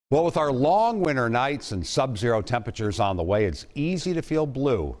Well, with our long winter nights and sub-zero temperatures on the way, it's easy to feel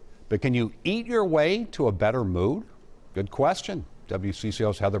blue. But can you eat your way to a better mood? Good question.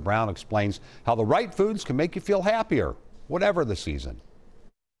 WCCO's Heather Brown explains how the right foods can make you feel happier, whatever the season.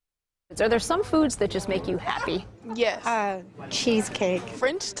 Are there some foods that just make you happy? Yes. Cheesecake.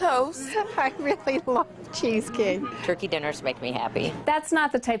 French toast. I really love cheesecake. Turkey dinners make me happy. That's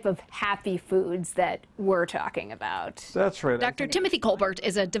not the type of happy foods that we're talking about. That's right. Dr. Timothy Colbert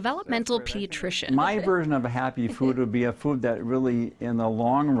is a developmental pediatrician. My version of a happy food would be a food that really, in the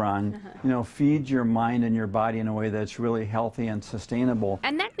long run, feeds your mind and your body in a way that's really healthy and sustainable.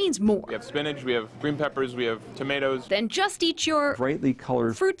 And that means more We have spinach, we have green peppers, we have tomatoes. than just eat your Brightly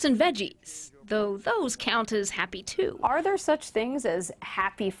colored fruits and veggies, though those count as happy too. Are there such things as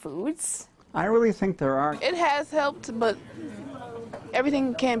happy foods? I really think there are. It has helped, but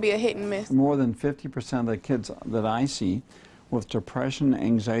everything can be a hit and miss. More than 50% of the kids that I see with depression,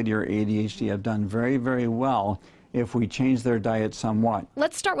 anxiety, or ADHD have done very, very well if we change their diet somewhat.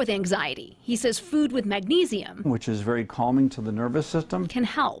 Let's start with anxiety. He says food with magnesium Which is very calming to the nervous system. can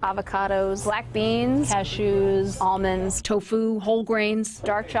help. Avocados, black beans, cashews, almonds, Tofu, whole grains.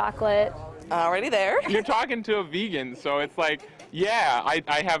 dark chocolate. Already there. You're talking to a vegan, so it's like, yeah,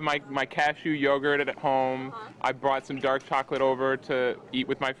 I have my cashew yogurt at home. I brought some dark chocolate over to eat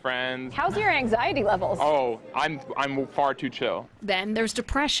with my friends. How's your anxiety levels? Oh, I'm far too chill. Then there's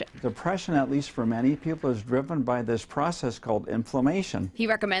depression. Depression, at least for many people, is driven by this process called inflammation. He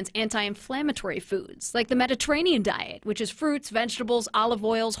recommends anti-inflammatory foods like the Mediterranean diet, which is fruits, vegetables, olive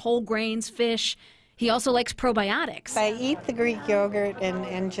oils, whole grains, fish. He also likes probiotics I eat the Greek yogurt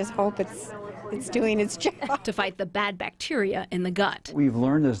and just hope it's doing its job. to fight the bad bacteria in the gut. We've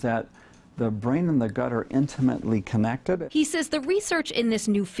learned is that the brain and the gut are intimately connected. He says the research in this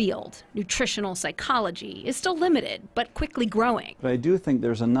new field, nutritional psychology, is still limited but quickly growing. But I do think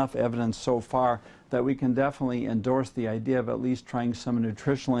there's enough evidence so far that we can definitely endorse the idea of at least trying some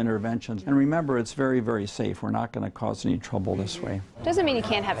nutritional interventions. And remember, it's very, very safe. We're not going to cause any trouble this way. Doesn't mean you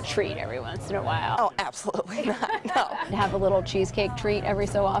can't have a treat every once in a while. Oh, absolutely not. No. Have a little cheesecake treat every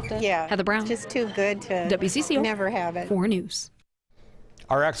so often. Yeah. Heather Brown. Just too good to WCCO. never have it. 4 News.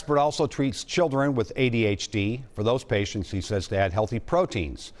 Our expert also treats children with ADHD. For those patients, he says to add healthy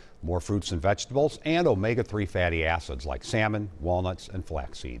proteins, more fruits and vegetables, and omega-3 fatty acids like salmon, walnuts, and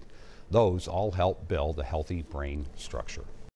flaxseed. Those all help build a healthy brain structure.